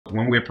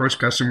when we approach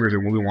customers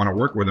and when we want to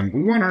work with them,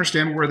 we want to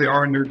understand where they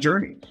are in their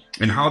journey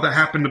and how that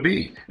happened to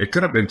be. It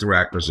could have been through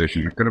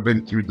acquisition. It could have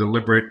been through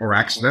deliberate or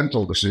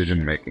accidental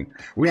decision making.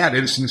 We had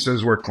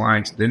instances where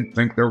clients didn't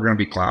think they were going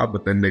to be cloud,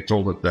 but then they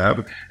told the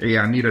dev, hey,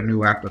 I need a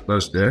new app that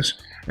does this.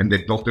 And they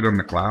built it on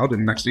the cloud.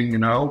 And next thing you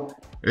know,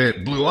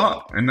 it blew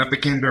up, and that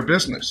became their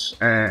business.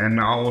 And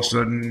all of a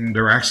sudden,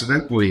 they're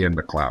accidentally in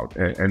the cloud.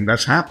 And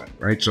that's happened,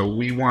 right? So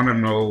we want to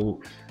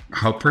know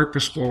how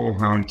purposeful,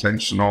 how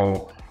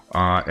intentional,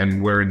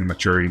 and where in the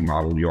maturity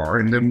model you are.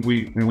 And then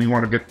we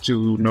want to get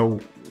to know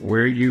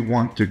where you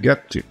want to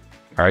get to,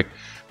 right?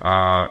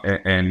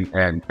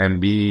 And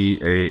be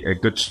a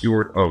good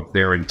steward of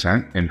their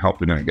intent and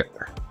helping them get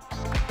there.